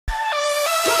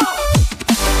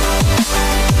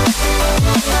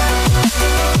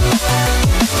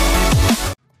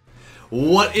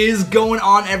What is going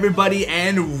on, everybody,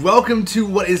 and welcome to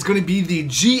what is going to be the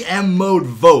GM mode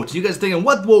vote. You guys thinking,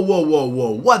 what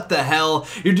the hell?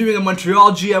 You're doing a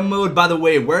Montreal GM mode? By the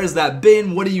way, where has that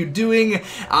been? What are you doing?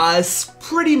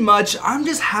 Pretty much, I'm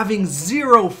just having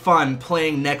zero fun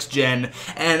playing next gen,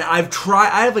 and I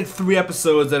have like 3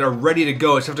 episodes that are ready to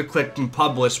go. I just have to click and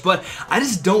publish, but I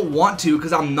just don't want to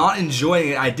because I'm not enjoying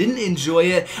it. I didn't enjoy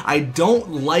it. I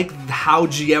don't like how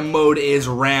GM mode is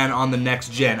ran on the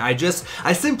next gen.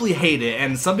 I simply hate it,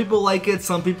 and some people like it,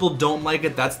 some people don't like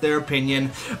it. That's their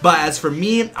opinion. But as for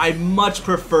me, I much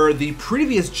prefer the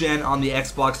previous gen on the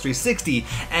Xbox 360,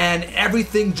 and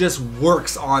everything just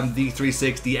works on the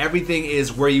 360. Everything is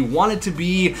where you want it to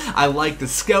be. I like the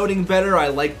scouting better. I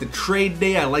like the trade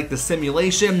day. I like the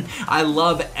simulation. I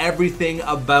love everything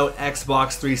about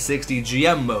Xbox 360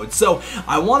 GM mode. So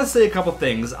I want to say a couple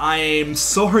things. I'm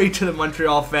sorry to the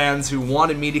Montreal fans who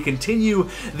wanted me to continue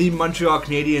the Montreal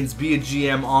Canadiens be a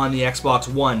GM on the Xbox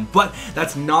One, but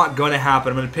that's not going to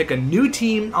happen. I'm going to pick a new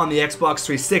team on the Xbox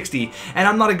 360, and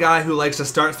I'm not a guy who likes to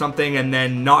start something and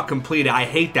then not complete it. I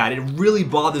hate that. It really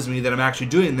bothers me that I'm actually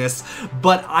doing this,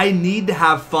 but I need to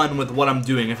have fun with what I'm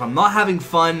doing. If I'm not having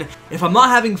fun,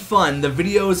 the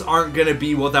videos aren't going to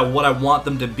be what I want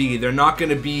them to be. They're not going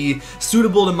to be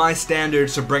suitable to my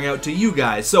standards to bring out to you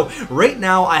guys. So right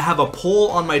now I have a poll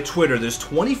on my Twitter. There's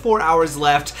 24 hours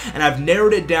left, and I've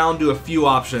narrowed it down to a few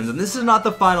options, and this is not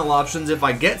the final options. If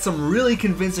I get some really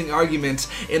convincing arguments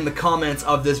in the comments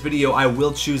of this video, I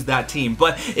will choose that team.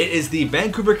 But it is the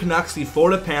Vancouver Canucks, the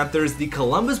Florida Panthers, the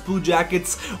Columbus Blue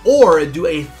Jackets, or do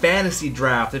a fantasy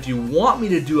draft. If you want me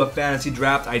to do a fantasy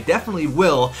draft, I definitely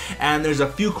will, and there's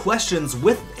a few questions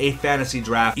with a fantasy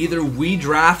draft. Either we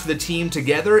draft the team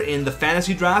together in the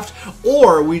fantasy draft,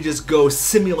 or we just go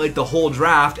simulate the whole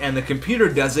draft and the computer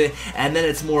does it, and then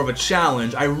it's more of a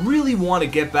challenge. I really want to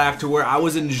get back to where I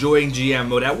was enjoying GM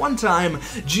mode. At one time,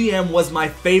 GM was my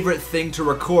favorite thing to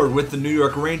record with the New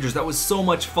York Rangers. That was so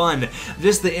much fun.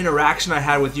 Just the interaction I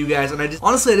had with you guys, and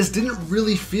honestly, I just didn't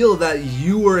really feel that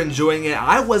you were enjoying it.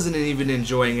 I wasn't even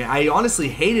enjoying it. I honestly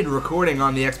hated recording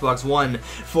on the Xbox One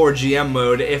for GM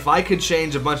mode. If I could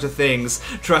change a bunch of things,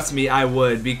 trust me, I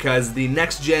would, because the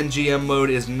next gen GM mode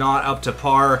is not up to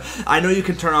par. I know you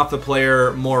can turn off the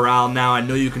player morale now. I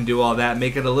know you can do all that,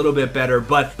 make it a little bit better,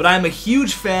 but I'm a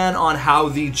huge fan on how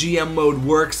the GM mode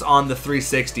works on the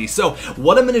 360. So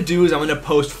what I'm going to do is I'm going to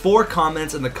post 4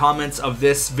 comments in the comments of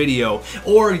this video,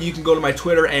 or you can go to my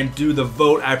Twitter and do the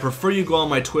vote. I prefer you go on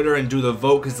my Twitter and do the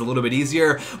vote because it's a little bit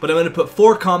easier, but I'm going to put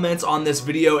 4 comments on this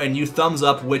video and you thumbs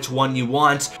up which one you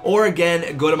want, or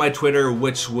again, go to my Twitter,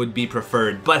 which would be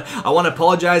preferred. But I want to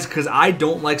apologize because I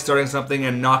don't like starting something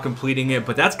and not completing it,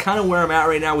 but that's kind of where I'm at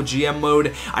right now with GM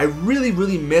mode. I really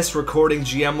miss recording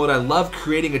GM mode. I love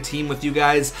creating a team with you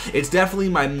guys. It's definitely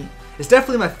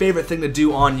my favorite thing to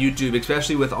do on YouTube,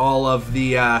 especially with all of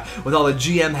the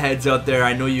GM heads out there.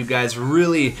 I know you guys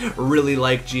really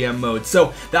like GM mode.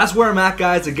 So that's where I'm at,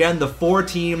 guys. Again, the 4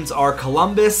 teams are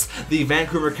Columbus, the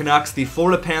Vancouver Canucks, the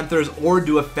Florida Panthers, or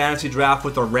do a fantasy draft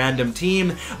with a random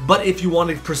team. But if you want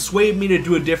to persuade me to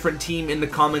do a different team in the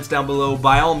comments down below,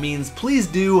 by all means, please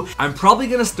do. I'm probably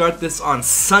going to start this on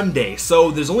Sunday,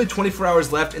 so there's only 24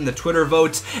 hours left in the Twitter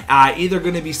vote. Either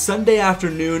going to be Sunday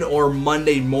afternoon or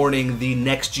Monday morning. The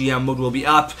next GM mode will be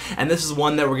up, and this is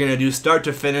one that we're going to do start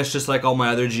to finish, just like all my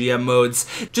other GM modes.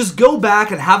 Just go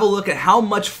back and have a look at how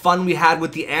much fun we had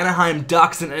with the Anaheim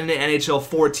Ducks in NHL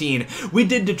 14. We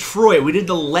did Detroit. We did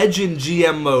the Legend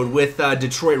GM mode with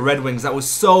Detroit Red Wings. That was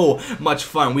so much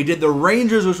fun. We did the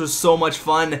Rangers, which was so much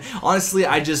fun. Honestly,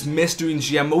 I just miss doing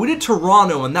GM mode. We did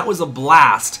Toronto, and that was a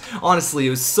blast. Honestly,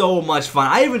 it was so much fun.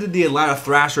 I even did the Atlanta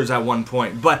Thrashers at one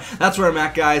point, but that's where I'm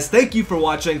at, guys. Thank you for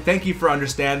watching. Thank you for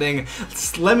understanding.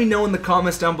 Just let me know in the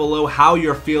comments down below how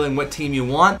you're feeling, what team you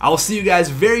want. I will see you guys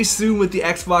very soon with the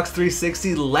Xbox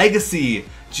 360 Legacy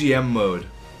GM mode.